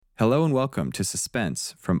Hello and welcome to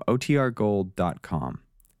Suspense from OTRGold.com.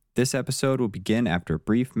 This episode will begin after a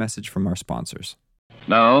brief message from our sponsors.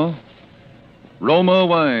 Now, Roma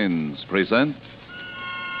Wines present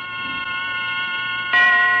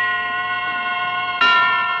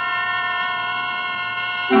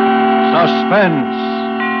Suspense.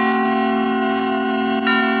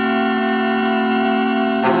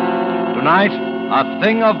 Tonight, A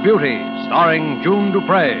Thing of Beauty, starring June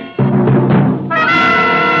Dupree.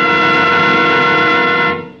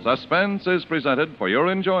 Suspense is presented for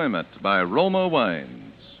your enjoyment by Roma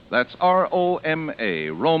Wines. That's R-O-M-A,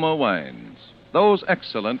 Roma Wines. Those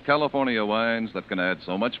excellent California wines that can add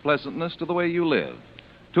so much pleasantness to the way you live,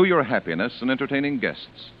 to your happiness in entertaining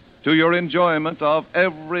guests, to your enjoyment of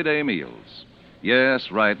everyday meals. Yes,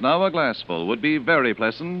 right now a glassful would be very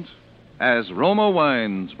pleasant as Roma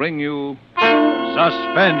Wines bring you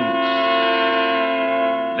Suspense.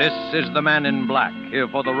 This is the Man in Black, here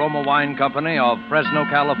for the Roma Wine Company of Fresno,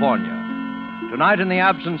 California. Tonight, in the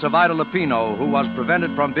absence of Ida Lupino, who was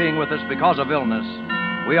prevented from being with us because of illness,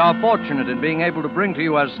 we are fortunate in being able to bring to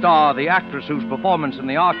you as star the actress whose performance in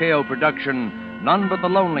the RKO production, None But the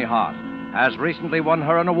Lonely Heart, has recently won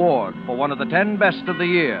her an award for one of the 10 best of the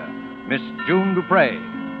year, Miss June Dupree.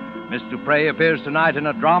 Miss Dupree appears tonight in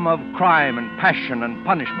a drama of crime and passion and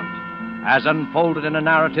punishment, as unfolded in a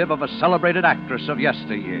narrative of a celebrated actress of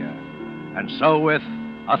yesteryear. And so with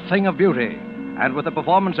A Thing of Beauty, and with the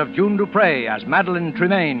performance of June Dupree as Madeline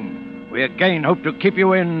Tremaine, we again hope to keep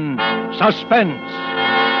you in suspense.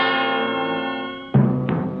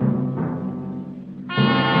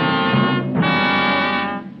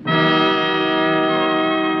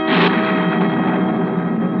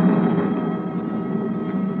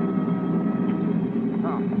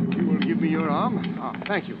 You will give me your arm?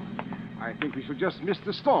 Thank you. I think we shall just miss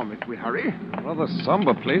the storm if we hurry. Rather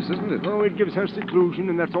somber place, isn't it? Oh, it gives her seclusion,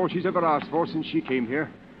 and that's all she's ever asked for since she came here.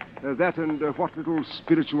 That and what little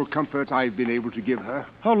spiritual comfort I've been able to give her.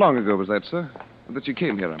 How long ago was that, sir? That you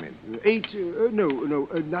came here, I mean.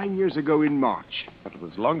 9 years ago in March. But it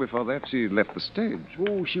was long before that she left the stage.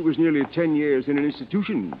 Oh, she was nearly 10 years in an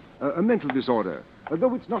institution. A mental disorder.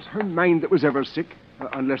 Though it's not her mind that was ever sick,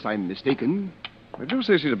 unless I'm mistaken. I do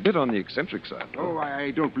say she's a bit on the eccentric side. Oh,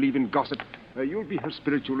 I don't believe in gossip. You'll be her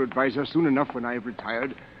spiritual advisor soon enough when I've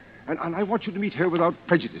retired. And I want you to meet her without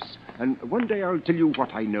prejudice. And one day I'll tell you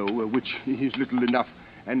what I know, which is little enough,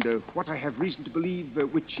 and what I have reason to believe,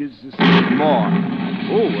 which is more.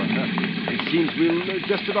 Oh, it seems we'll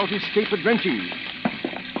just about escape a drenching.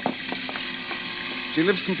 She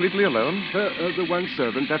lives completely alone? The one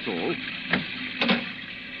servant, that's all.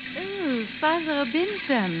 Oh, Father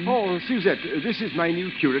Bentham. Oh, Suzette, this is my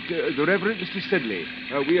new curate, the Reverend Mr. Sedley.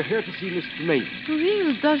 We are here to see Miss Tremaine.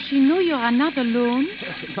 Well, does she know you are not alone?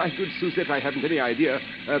 My good Suzette, I haven't any idea.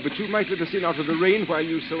 But you might let us in out of the rain while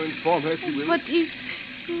you so inform her if you will. But if...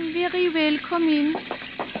 Very well, come in.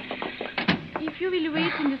 If you will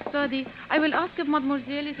wait in the study, I will ask if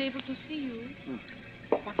Mademoiselle is able to see you.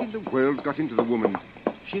 What in the world got into the woman?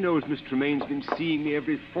 She knows Miss Tremaine's been seeing me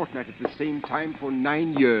every fortnight at the same time for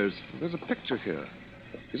 9 years. There's a picture here.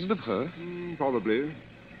 Is it of her? Probably.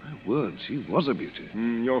 My word, she was a beauty.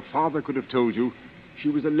 Your father could have told you. She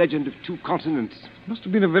was a legend of 2 continents. Must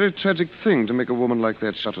have been a very tragic thing to make a woman like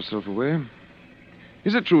that shut herself away.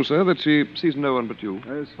 Is it true, sir, that she sees no one but you?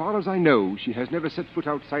 As far as I know, she has never set foot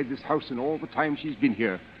outside this house in all the time she's been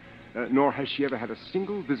here. Nor has she ever had a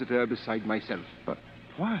single visitor beside myself. But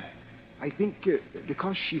why? I think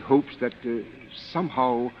because she hopes that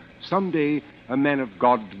somehow, someday, a man of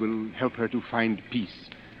God will help her to find peace.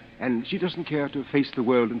 And she doesn't care to face the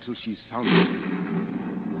world until she's found it.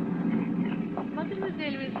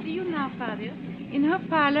 Mademoiselle will see you now, Father, in her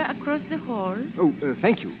parlor across the hall. Oh,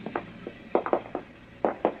 thank you.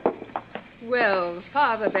 Well,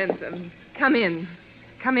 Father Bentham, come in.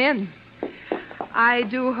 Come in. I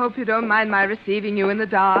do hope you don't mind my receiving you in the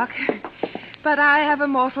dark. But I have a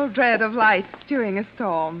mortal dread of lights during a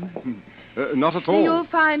storm. Not at all. You'll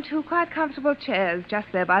find 2 quite comfortable chairs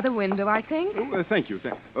just there by the window, I think. Oh, thank you.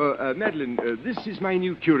 Madeline, this is my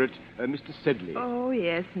new curate, Mr. Sedley. Oh,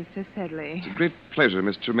 yes, Mr. Sedley. It's a great pleasure,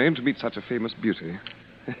 Miss Tremaine, to meet such a famous beauty.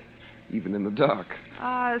 Even in the dark.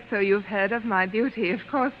 Ah, so you've heard of my beauty, of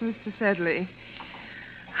course, Mr. Sedley.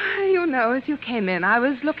 You know, as you came in, I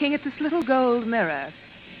was looking at this little gold mirror.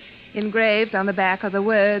 Engraved on the back are the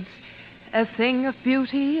words, "A thing of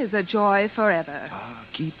beauty is a joy forever." Ah,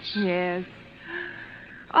 Keats. Yes.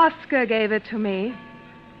 Oscar gave it to me.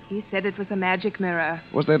 He said it was a magic mirror.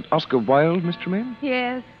 Was that Oscar Wilde, Miss Tremaine?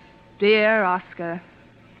 Yes. Dear Oscar.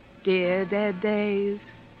 Dear dead days.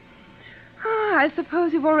 I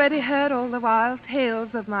suppose you've already heard all the wild tales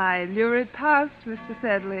of my lurid past, Mr.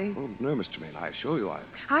 Sedley. Oh, no, Mr. Tremaine, I assure you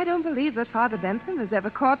I don't believe that Father Bentham has ever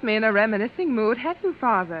caught me in a reminiscing mood, have you,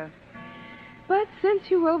 Father? But since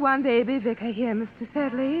you will one day be vicar here, Mr.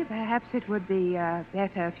 Sedley, perhaps it would be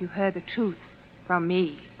better if you heard the truth from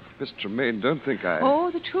me. Mr. Tremaine, don't think I... Oh,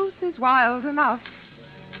 the truth is wild enough.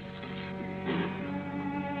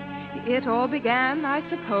 It all began, I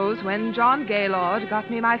suppose, when John Gaylord got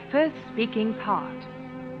me my first speaking part.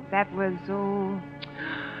 That was,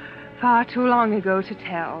 far too long ago to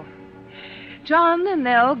tell. John and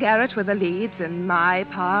Nell Garrett were the leads, and my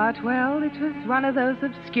part, well, it was one of those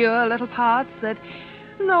obscure little parts that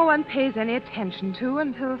no one pays any attention to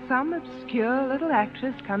until some obscure little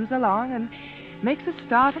actress comes along and makes a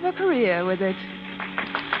start of a career with it.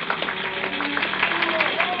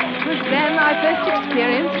 It was then I first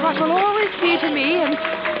experienced what will always be to me in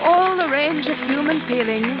all the range of human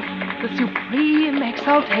feelings, the supreme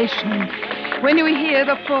exaltation when you hear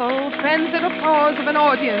the full, frenzied applause of an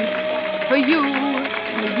audience for you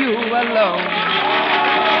alone.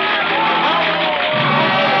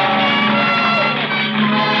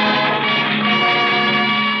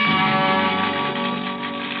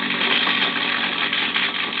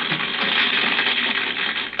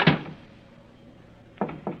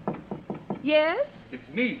 Yes?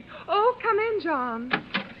 It's me. Oh, come in, John.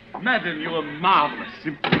 Madeline, you are marvelous.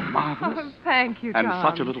 Simply marvelous. Oh, thank you, John. And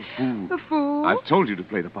such a little fool. A fool? I've told you to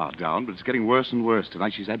play the part down, but it's getting worse and worse.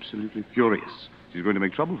 Tonight she's absolutely furious. She's going to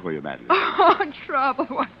make trouble for you, Madeline. Oh, trouble?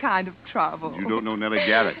 What kind of trouble? You don't know Nellie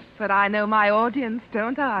Garrett. But I know my audience,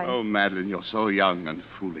 don't I? Oh, Madeline, you're so young and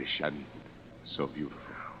foolish and so beautiful.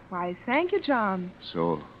 Why, thank you, John.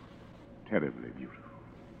 So terribly beautiful.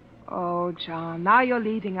 Oh, John, now you're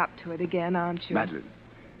leading up to it again, aren't you? Madeline,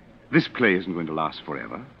 this play isn't going to last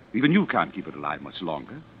forever. Even you can't keep it alive much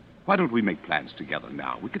longer. Why don't we make plans together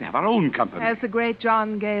now? We could have our own company. As the great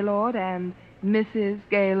John Gaylord and Mrs.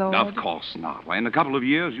 Gaylord. Of course not. Why, in a couple of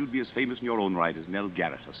years, you'd be as famous in your own right as Nell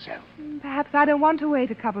Garrett herself. Perhaps I don't want to wait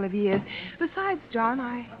a couple of years. Besides, John,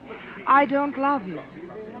 I don't love you.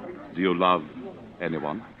 Do you love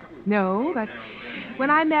anyone? No, but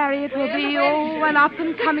when I marry, it will be, an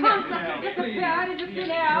up-and-coming...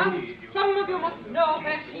 Some of you must know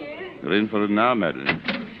where she is. You're in for it now, Madeline.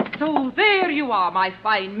 So there you are, my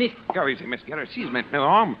fine miss. Go easy, Miss Garrett. She's meant no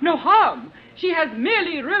harm. No harm. She has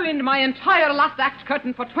merely ruined my entire last act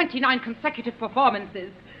curtain for 29 consecutive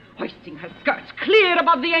performances, hoisting her skirts clear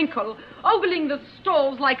above the ankle, ogling the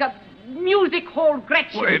stalls like a music hall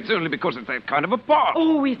Gretchen. Well, it's only because it's that kind of a part.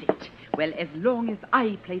 Oh, is it? Well, as long as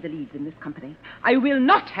I play the leads in this company, I will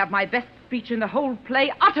not have my best speech in the whole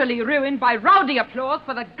play utterly ruined by rowdy applause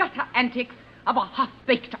for the gutter antics of a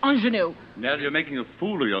half-baked ingenue. Nell, you're making a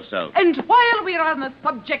fool of yourself. And while we're on the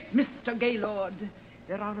subject, Mr. Gaylord,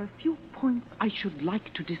 there are a few points I should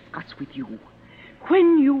like to discuss with you.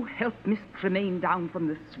 When you help Miss Tremaine down from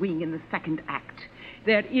the swing in the second act,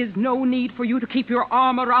 there is no need for you to keep your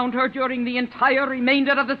arm around her during the entire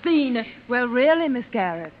remainder of the scene. Well, really, Miss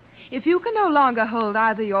Garrett, if you can no longer hold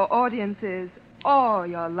either your audiences or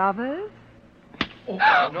your lovers...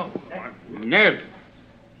 Oh, no. Nell!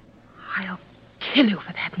 I'll kill you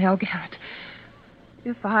for that, Nell Garrett.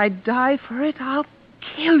 If I die for it, I'll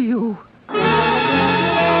kill you.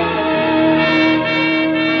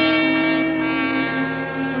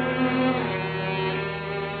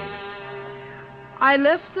 I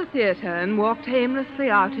left the theater and walked aimlessly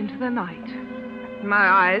out into the night, my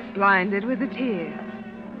eyes blinded with the tears.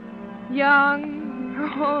 Young,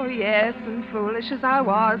 oh yes, and foolish as I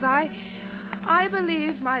was, I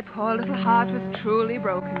believed my poor little heart was truly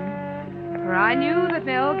broken. For I knew that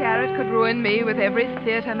Nell Garrett could ruin me with every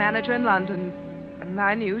theater manager in London. And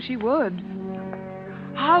I knew she would.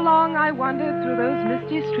 How long I wandered through those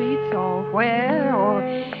misty streets, or where, or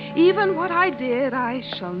even what I did, I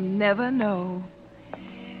shall never know.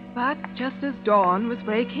 But just as dawn was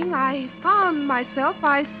breaking, I found myself,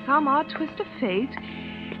 by some odd twist of fate,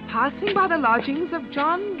 passing by the lodgings of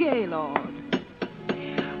John Gaylord.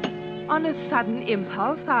 On a sudden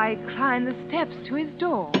impulse, I climbed the steps to his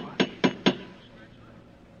door.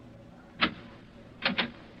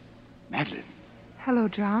 Madeline. Hello,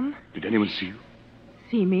 John. Did anyone see you?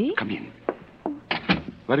 See me? Come in.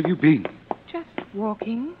 Where have you been? Just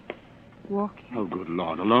walking. Walking. Oh, good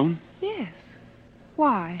Lord. Alone? Yes.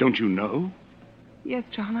 Why? Don't you know? Yes,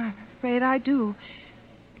 John, I'm afraid I do.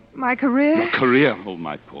 My career... Your career? Oh,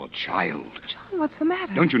 my poor child. John, what's the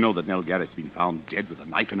matter? Don't you know that Nell Garrett's been found dead with a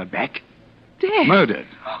knife in her back? Dead? Murdered.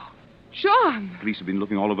 John! Police have been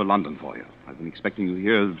looking all over London for you. I've been expecting you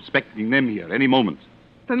here, expecting them here any moment.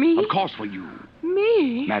 For me? Of course for you.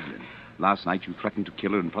 Me? Madeline, Last night you threatened to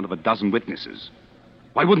kill her in front of a dozen witnesses.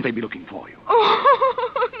 Why wouldn't they be looking for you?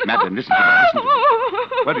 Oh, no. Madeline, listen to me. Listen to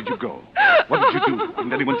me. Where did you go? What did you do?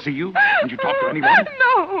 Didn't anyone see you? Didn't you talk to anyone?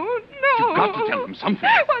 No. You've got to tell them something.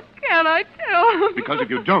 What can I tell them? Because if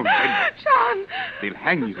you don't, John. they'll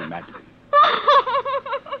hang you, Madeline.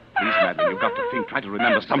 Please, Madeline, you've got to think. Try to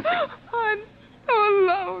remember something. I'm so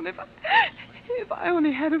alone. If I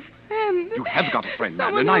only had a friend. You have got a friend,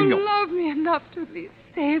 Someone Madeline. I know. who loved me enough to at least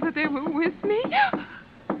say that they were with me.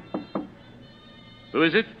 Who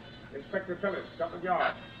is it? Inspector Phillips, Scotland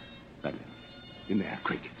Yard. Madeline, in there,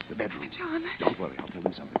 quick. The bedroom. John. Don't worry, I'll tell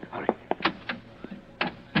them something. Hurry.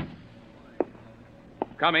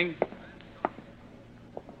 Coming.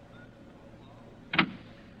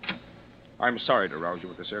 I'm sorry to rouse you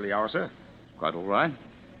at this early hour, sir. Quite all right.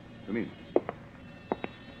 Come in.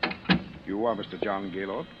 You are Mr. John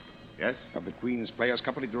Gaylord Yes? of the Queen's Players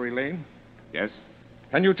Company, Drury Lane? Yes?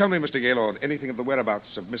 Can you tell me, Mr. Gaylord, anything of the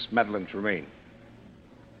whereabouts of Miss Madeline Tremaine?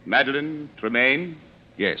 Madeline Tremaine?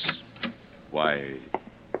 Yes. Why,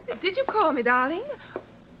 Did you call me, darling?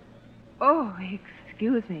 Oh,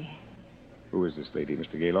 excuse me. Who is this lady,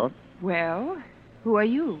 Mr. Gaylord? Well, who are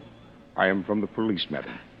you? I am from the police,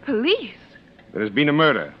 madam. Police? There has been a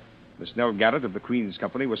murder. Miss Nell Garrett of the Queen's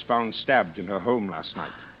Company was found stabbed in her home last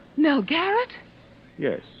night. Nell Garrett?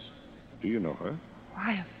 Yes. Do you know her?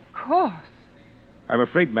 Why, of course. I'm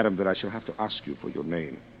afraid, madam, that I shall have to ask you for your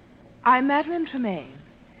name. I'm Madeline Tremaine.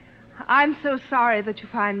 I'm so sorry that you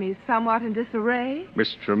find me somewhat in disarray.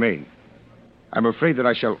 Miss Tremaine. I'm afraid that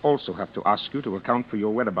I shall also have to ask you to account for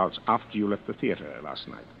your whereabouts after you left the theater last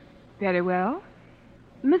night. Very well.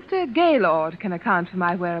 Mr. Gaylord can account for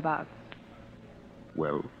my whereabouts.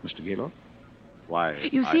 Well, Mr. Gaylord? why...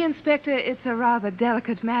 You see, Inspector, it's a rather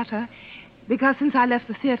delicate matter, because since I left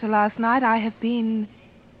the theater last night, I have been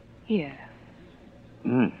here.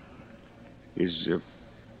 Is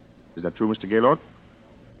that true, Mr. Gaylord?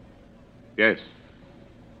 Yes.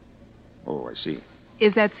 Oh, I see.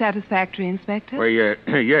 Is that satisfactory, Inspector? Well,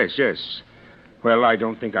 yes. Well, I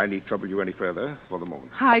don't think I need trouble you any further for the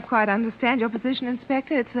moment. I quite understand your position,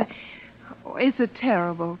 Inspector. It's a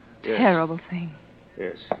terrible, Yes. terrible thing.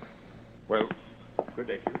 Yes. Well, good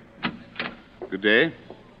day to you. Good day.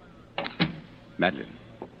 Madeline.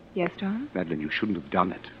 Yes, John? Madeline, you shouldn't have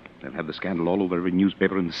done it. They'll have the scandal all over every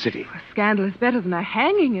newspaper in the city. A scandal is better than a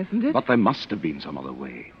hanging, isn't it? But there must have been some other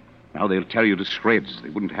way. Now they'll tear you to shreds. They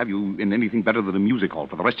wouldn't have you in anything better than a music hall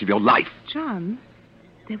for the rest of your life. John,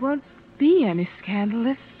 there won't be any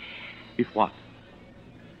scandal If what?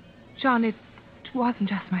 John, it wasn't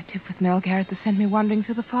just my tip with Nell Garrett that sent me wandering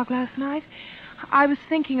through the fog last night. I was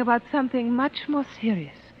thinking about something much more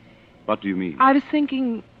serious. What do you mean? I was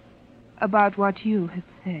thinking about what you had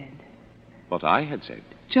said. What I had said.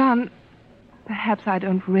 John, perhaps I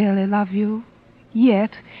don't really love you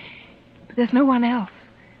yet, but there's no one else.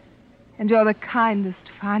 And you're the kindest,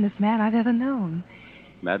 finest man I've ever known.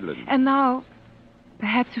 Madeline. And now,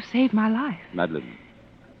 perhaps you saved my life. Madeline.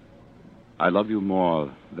 I love you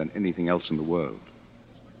more than anything else in the world.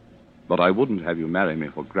 But I wouldn't have you marry me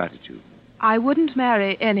for gratitude. I wouldn't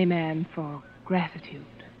marry any man for gratitude.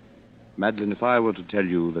 Madeline, if I were to tell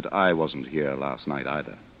you that I wasn't here last night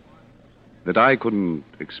either, that I couldn't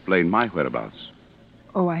explain my whereabouts,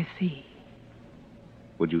 Oh, I see.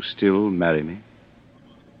 would you still marry me?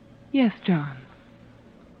 Yes, John.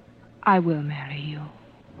 I will marry you.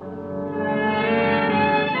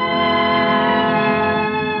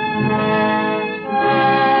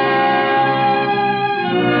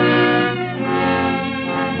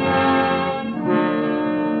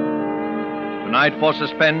 Tonight, for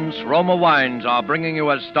suspense, Roma Wines are bringing you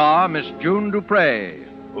as star Miss June Dupre,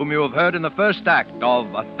 whom you have heard in the first act of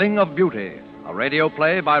A Thing of Beauty, a radio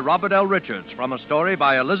play by Robert L. Richards from a story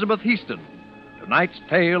by Elizabeth Heaston. Tonight's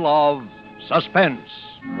tale of suspense.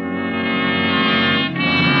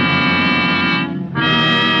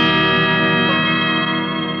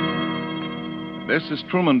 This is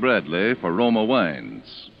Truman Bradley for Roma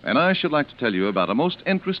Wines, and I should like to tell you about a most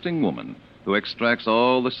interesting woman who extracts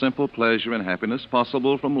all the simple pleasure and happiness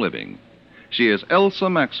possible from living. She is Elsa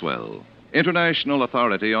Maxwell, International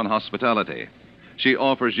Authority on Hospitality. She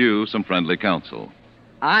offers you some friendly counsel.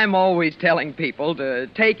 I'm always telling people to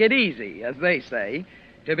take it easy, as they say,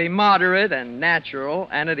 to be moderate and natural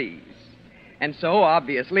and at ease. And so,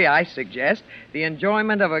 obviously, I suggest the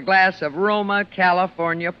enjoyment of a glass of Roma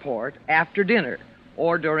California port after dinner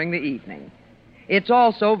or during the evening. It's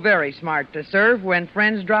also very smart to serve when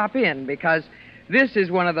friends drop in, because this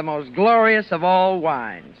is one of the most glorious of all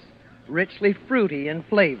wines, richly fruity in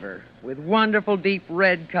flavor, with wonderful deep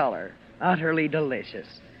red color, utterly delicious.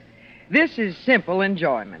 This is simple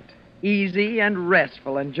enjoyment, easy and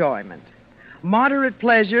restful enjoyment. Moderate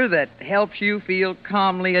pleasure that helps you feel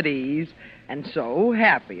calmly at ease and so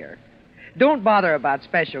happier. Don't bother about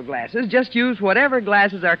special glasses. Just use whatever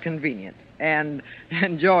glasses are convenient and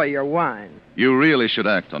enjoy your wine. You really should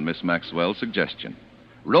act on Miss Maxwell's suggestion.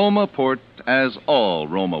 Roma Port, as all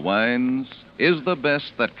Roma wines, is the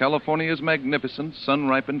best that California's magnificent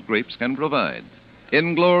sun-ripened grapes can provide.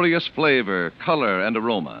 In glorious flavor, color, and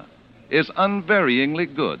aroma, is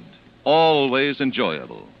unvaryingly good, always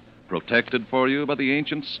enjoyable, protected for you by the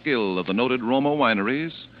ancient skill of the noted Roma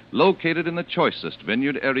wineries, located in the choicest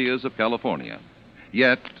vineyard areas of California.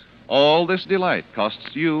 Yet, all this delight costs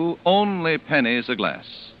you only pennies a glass.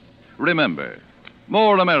 Remember,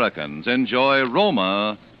 more Americans enjoy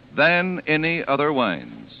Roma than any other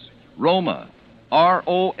wines. Roma,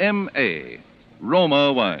 R-O-M-A,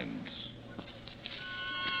 Roma wines.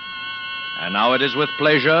 And now it is with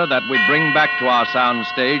pleasure that we bring back to our sound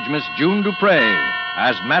stage Miss June Dupre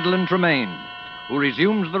as Madeline Tremaine, who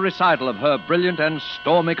resumes the recital of her brilliant and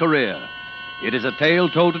stormy career. It is a tale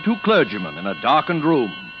told to two clergymen in a darkened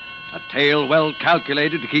room, a tale well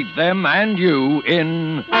calculated to keep them and you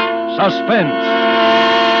in suspense.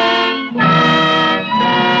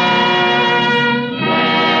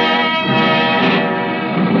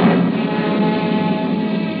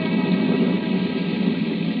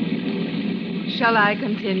 Shall I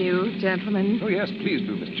continue, gentlemen? Oh, yes, please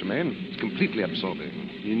do, Miss Tremaine. It's completely absorbing.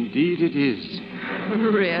 Indeed it is.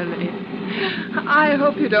 Really? I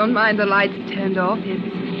hope you don't mind the lights turned off.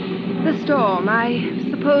 It's the storm. I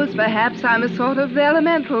suppose perhaps I'm a sort of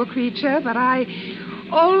elemental creature, but I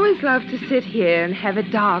always love to sit here and have it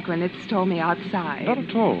dark when it's stormy outside. Not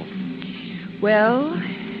at all. Well,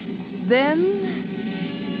 then,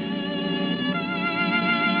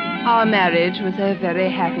 our marriage was a very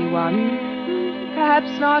happy one.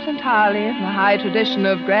 Perhaps not entirely in the high tradition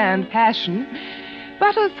of grand passion,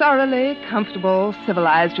 but a thoroughly comfortable,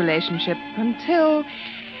 civilized relationship until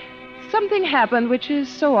something happened which is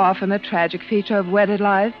so often a tragic feature of wedded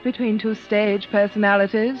life between two stage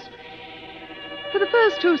personalities. For the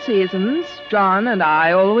first 2 seasons, John and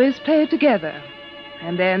I always played together.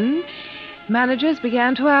 And then managers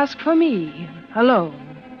began to ask for me, alone.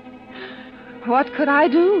 What could I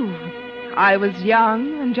do? I was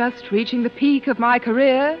young and just reaching the peak of my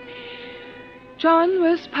career. John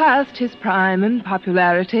was past his prime in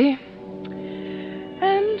popularity.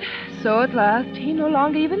 And so at last he no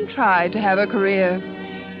longer even tried to have a career,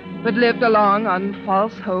 but lived along on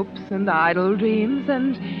false hopes and idle dreams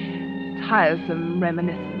and tiresome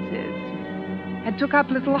reminiscences. And took up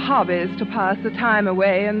little hobbies to pass the time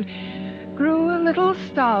away and grew a little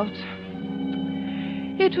stout.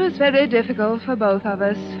 It was very difficult for both of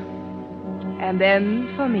us. And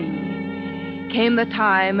then, for me, came the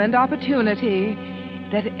time and opportunity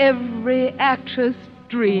that every actress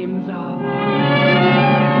dreams of.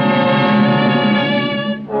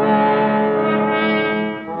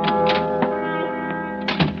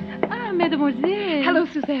 Ah, mademoiselle. Hello,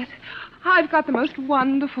 Suzette. I've got the most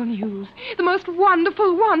wonderful news. The most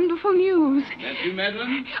wonderful, wonderful news. That you,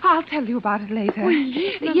 Madeline? I'll tell you about it later.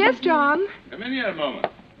 Oui, Yes, John? Come in here a moment.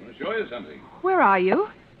 I want to show you something. Where are you?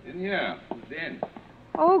 In here, at the end.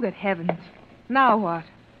 Oh, good heavens. Now what?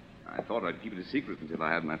 I thought I'd keep it a secret until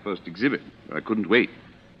I had my first exhibit, but I couldn't wait.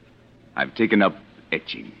 I've taken up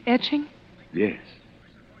etching. Etching? Yes.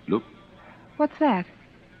 Look, What's that?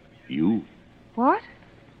 you. What?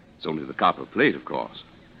 It's only the copper plate, of course.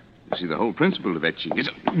 You see, the whole principle of etching is...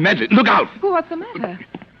 Madeline, look out! Well, what's the matter?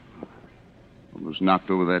 Almost knocked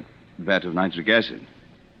over that vat of nitric acid.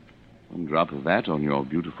 One drop of that on your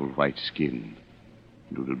beautiful white skin.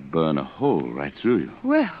 It would burn a hole right through you.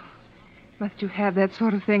 Well, must you have that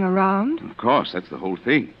sort of thing around? Of course, that's the whole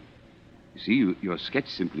thing. You see, your sketch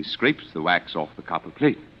simply scrapes the wax off the copper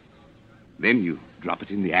plate. Then you drop it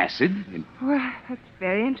in the acid and... Well, that's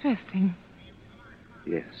very interesting.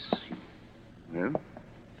 Yes. Well,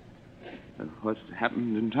 what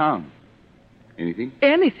happened in town? Anything?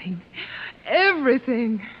 Anything.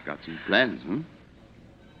 Everything. Got some plans, huh?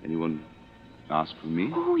 Anyone ask for me?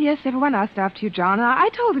 Oh, yes, everyone asked after you, John. I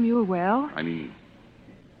told them you were well. I mean,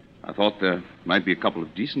 I thought there might be a couple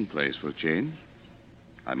of decent plays for a change.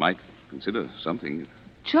 I might consider something.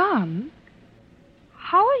 John,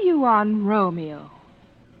 how are you on Romeo?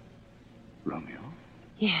 Romeo?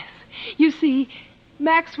 Yes. You see,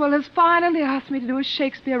 Maxwell has finally asked me to do a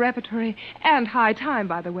Shakespeare repertory, and high time,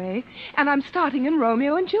 by the way. And I'm starting in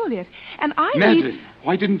Romeo and Juliet. And I Madeline,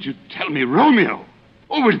 why didn't you tell me Romeo?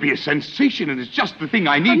 Oh, it'll be a sensation, and it's just the thing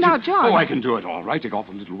I need. Now, John. Oh, I can do it all right. Take off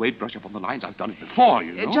a little weight, brush up on the lines. I've done it before,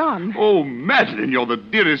 you know. John. Oh, Madeline, you're the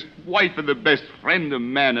dearest wife and the best friend a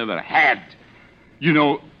man ever had. You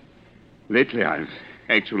know, lately I've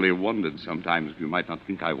actually wondered sometimes if you might not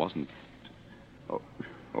think I wasn't.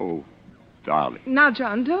 Oh, darling. Now,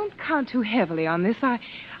 John, don't count too heavily on this.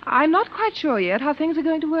 I'm not quite sure yet how things are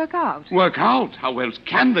going to work out. Work out? How else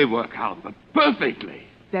can they work out? But perfectly.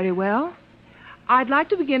 Very well. I'd like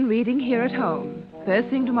to begin reading here at home, first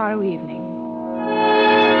thing tomorrow evening.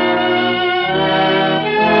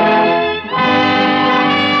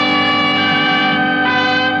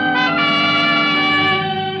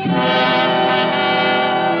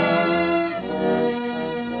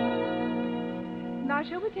 Now,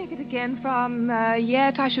 shall we take it again from,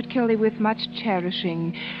 yet I should kill thee with much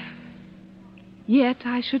cherishing. Yet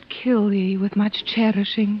I should kill thee with much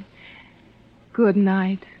cherishing. Good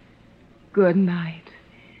night. Good night.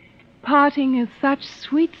 Parting is such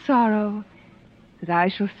sweet sorrow that I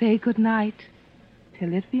shall say good night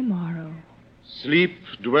till it be morrow. Sleep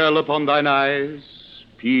dwell upon thine eyes,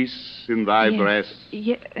 peace in thy breast.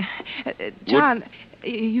 John,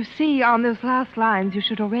 you see, on those last lines, you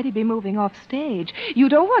should already be moving off stage. You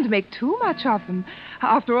don't want to make too much of them.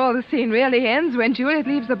 After all, the scene really ends when Juliet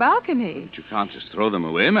leaves the balcony. But you can't just throw them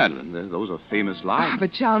away, Madeline. Those are famous lines.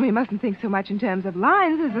 But, John, we mustn't think so much in terms of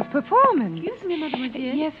lines as of performance. Excuse me, mademoiselle.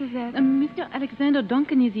 Yes, Suzette? Mr. Alexander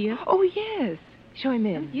Duncan is here. Oh, yes. Show him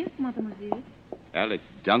in. Yes, mademoiselle. Alec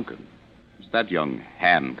Duncan. What's that young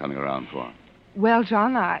ham coming around for? Well,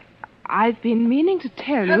 John, I've been meaning to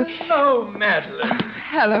tell you... Hello, Madeline.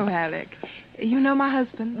 Hello, Alec. You know my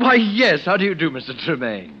husband? Why, yes. How do you do, Mr.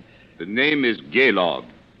 Tremaine? The name is Gaylord.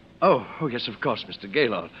 Oh, yes, of course, Mr.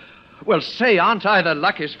 Gaylord. Well, say, aren't I the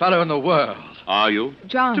luckiest fellow in the world? Are you?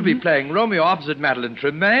 John. To be playing Romeo opposite Madeline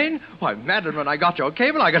Tremaine? Why, Madeline, when I got your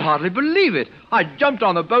cable, I could hardly believe it. I jumped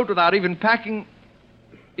on the boat without even packing.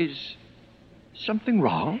 Is something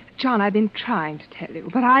wrong? John, I've been trying to tell you,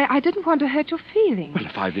 but I didn't want to hurt your feelings. Well,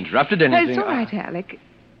 if I've interrupted anything... It's all right, Alec.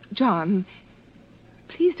 John,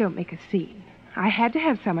 please don't make a scene. I had to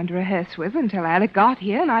have someone to rehearse with until Alec got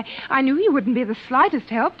here, and I knew you wouldn't be the slightest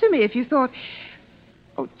help to me if you thought...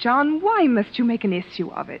 Oh, John, why must you make an issue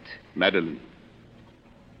of it? Madeline,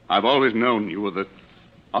 I've always known you were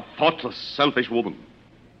a thoughtless, selfish woman.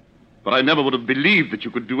 But I never would have believed that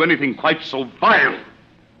you could do anything quite so vile.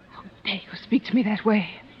 How dare you speak to me that way?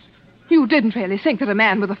 You didn't really think that a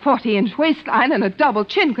man with a 40-inch waistline and a double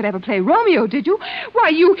chin could ever play Romeo, did you? Why,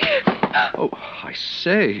 you... Oh, I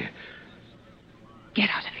say... Get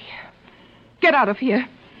out of here. Get out of here.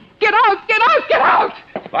 Get out! Get out! Get out!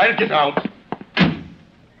 I'll get out.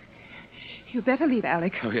 You better leave,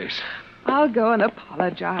 Alec. Oh, yes. I'll go and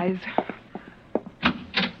apologize.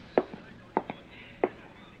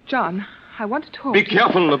 John, I want to talk. Be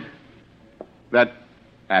careful of that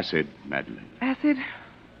acid, Madeline. Acid?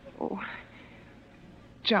 Oh,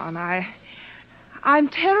 John, I'm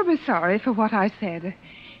terribly sorry for what I said.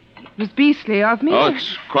 It was beastly of me. Oh,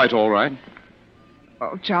 it's quite all right.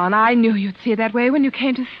 Oh, John, I knew you'd see it that way when you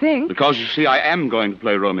came to think. Because, you see, I am going to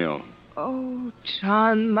play Romeo. Oh,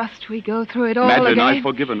 John, must we go through it all Madeline, again? I've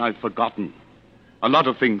forgiven. I've forgotten. A lot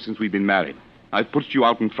of things since we've been married. I've put you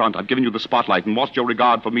out in front. I've given you the spotlight and watched your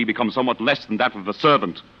regard for me become somewhat less than that of the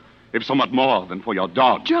servant, if somewhat more than for your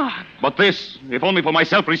dog. John! But this, if only for my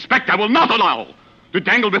self-respect, I will not allow. To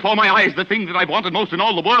dangle before my eyes the thing that I've wanted most in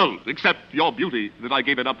all the world, except your beauty that I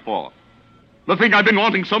gave it up for. The thing I've been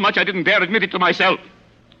wanting so much I didn't dare admit it to myself.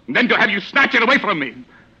 And then to have you snatch it away from me.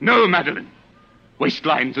 No, Madeline.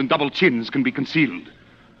 Waistlines and double chins can be concealed.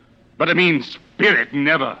 But a mean spirit,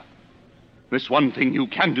 never. This one thing you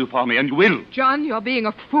can do for me, and you will. John, you're being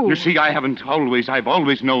a fool. You see, I've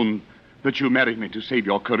always known that you married me to save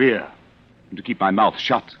your career and to keep my mouth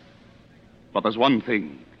shut. But there's one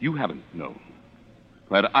thing you haven't known.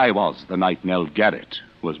 Where I was the night Nell Garrett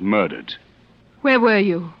was murdered. Where were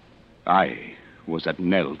you? I was at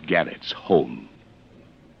Nell Garrett's home.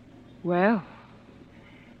 Well,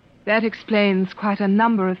 that explains quite a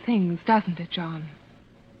number of things, doesn't it, John?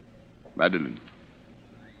 Madeline,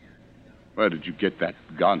 where did you get that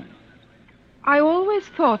gun? I always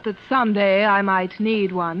thought that someday I might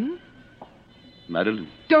need one. Madeline?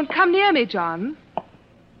 Don't come near me, John.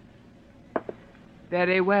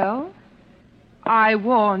 Very well. I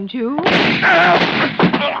warned you.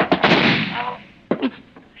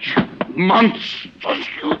 Monsters,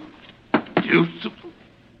 you beautiful,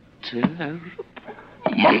 terrible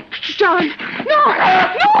monsters. John! No!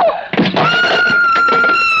 No!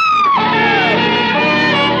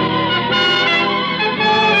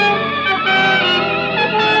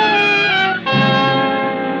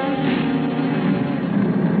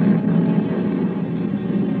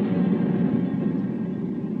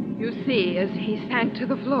 sank to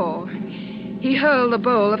the floor. He hurled a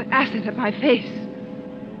bowl of acid at my face.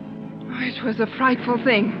 It was a frightful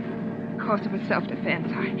thing. Of course, it was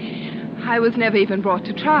self-defense. I was never even brought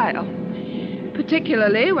to trial.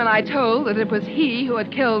 Particularly when I told that it was he who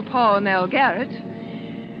had killed Paul Nell Garrett.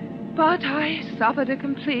 But I suffered a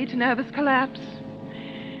complete nervous collapse.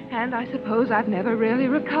 And I suppose I've never really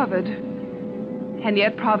recovered. And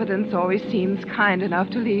yet Providence always seems kind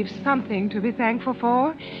enough to leave something to be thankful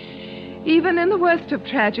for, even in the worst of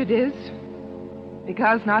tragedies,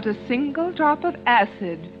 because not a single drop of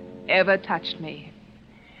acid ever touched me.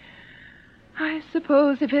 I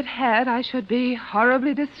suppose if it had, I should be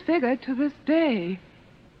horribly disfigured to this day.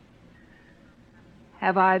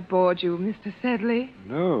 Have I bored you, Mr. Sedley?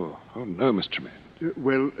 No. Oh, no, Miss Tremaine.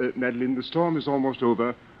 Well, Madeline, the storm is almost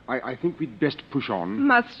over. I think we'd best push on.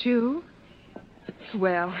 Must you?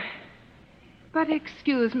 Well, but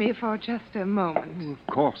excuse me for just a moment.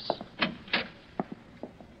 Of course.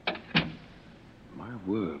 My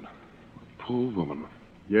word. A poor woman.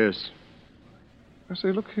 Yes. I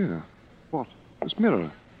say, look here. What? This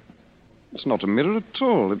mirror. It's not a mirror at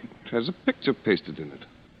all. It has a picture pasted in it.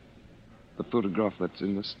 The photograph that's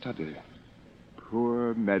in the study.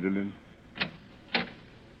 Poor Madeline.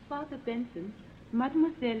 Father Benson,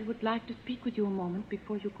 Mademoiselle would like to speak with you a moment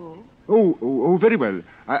before you go. Oh, very well.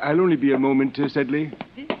 I'll only be a moment, Sedley.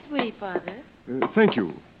 This way, Father. Thank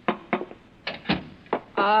you.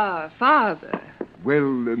 Ah, Father. Well,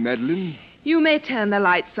 Madeline? You may turn the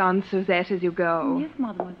lights on, Suzette, as you go. Yes,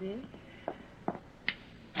 Mademoiselle.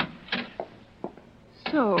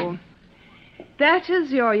 So, that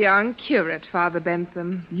is your young curate, Father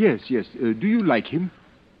Bentham. Yes. Do you like him?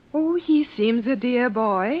 Oh, he seems a dear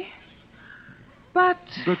boy. But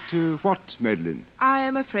what, Madeline? I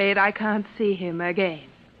am afraid I can't see him again.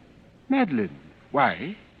 Madeline?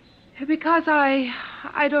 Why? Because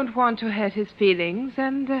I don't want to hurt his feelings,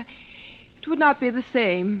 and it would not be the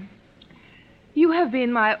same. You have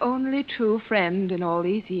been my only true friend in all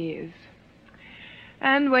these years.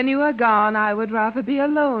 And when you are gone, I would rather be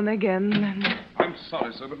alone again. I'm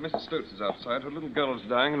sorry, sir, but Mrs. Stokes is outside. Her little girl is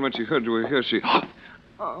dying, and when she heard you were here, she...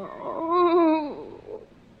 Oh,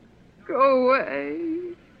 go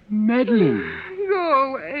away. Madeline.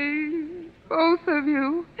 Go away. Both of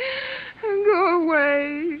you. Go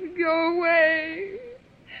away. Go away.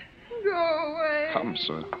 Go away. Come,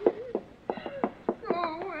 sir. Go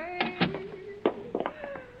away.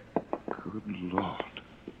 Good Lord.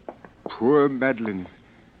 Poor Madeline.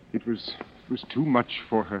 It was too much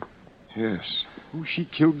for her. Yes. Oh, she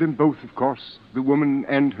killed them both, of course, the woman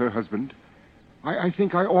and her husband. I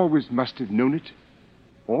think I always must have known it.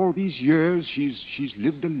 All these years, she's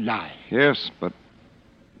lived a lie. Yes, but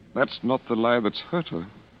that's not the lie that's hurt her.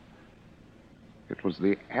 It was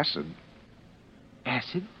the acid.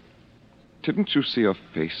 Acid? Didn't you see her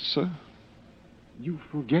face, sir? You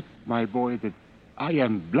forget, my boy, that I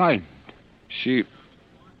am blind. She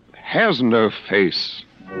has no face.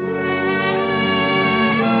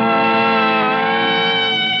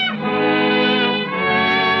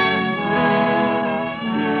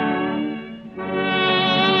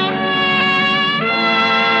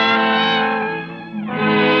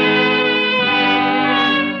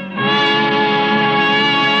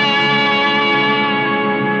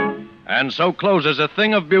 And so closes A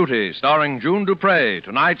Thing of Beauty, starring June Dupre,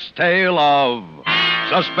 tonight's tale of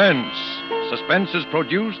Suspense. Suspense is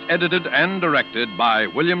produced, edited, and directed by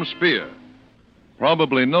William Spear.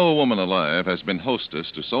 Probably no woman alive has been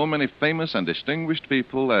hostess to so many famous and distinguished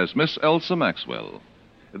people as Miss Elsa Maxwell.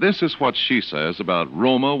 This is what she says about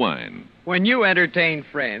Roma wine. When you entertain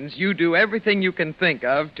friends, you do everything you can think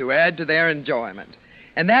of to add to their enjoyment.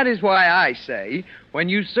 And that is why I say, when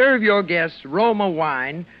you serve your guests Roma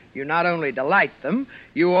wine, you not only delight them,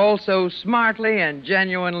 you also smartly and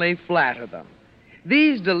genuinely flatter them.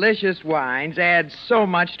 These delicious wines add so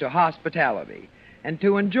much to hospitality and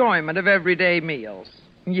to enjoyment of everyday meals.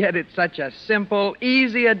 Yet it's such a simple,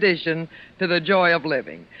 easy addition to the joy of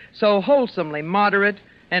living, so wholesomely moderate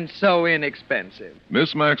and so inexpensive.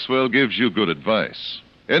 Miss Maxwell gives you good advice.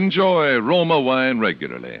 Enjoy Roma wine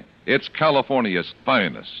regularly. It's California's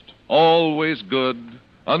finest, always good,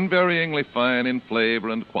 unvaryingly fine in flavor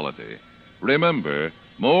and quality. Remember,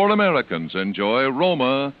 more Americans enjoy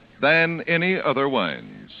Roma than any other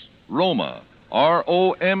wines. Roma,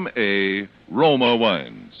 R-O-M-A, Roma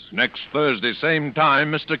wines. Next Thursday, same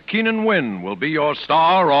time, Mr. Keenan Wynn will be your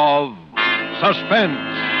star of Suspense.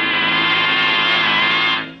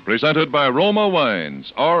 Presented by Roma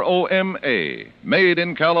Wines, R-O-M-A, made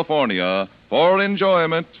in California for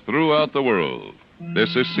enjoyment throughout the world.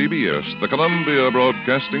 This is CBS, the Columbia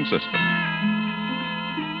Broadcasting System.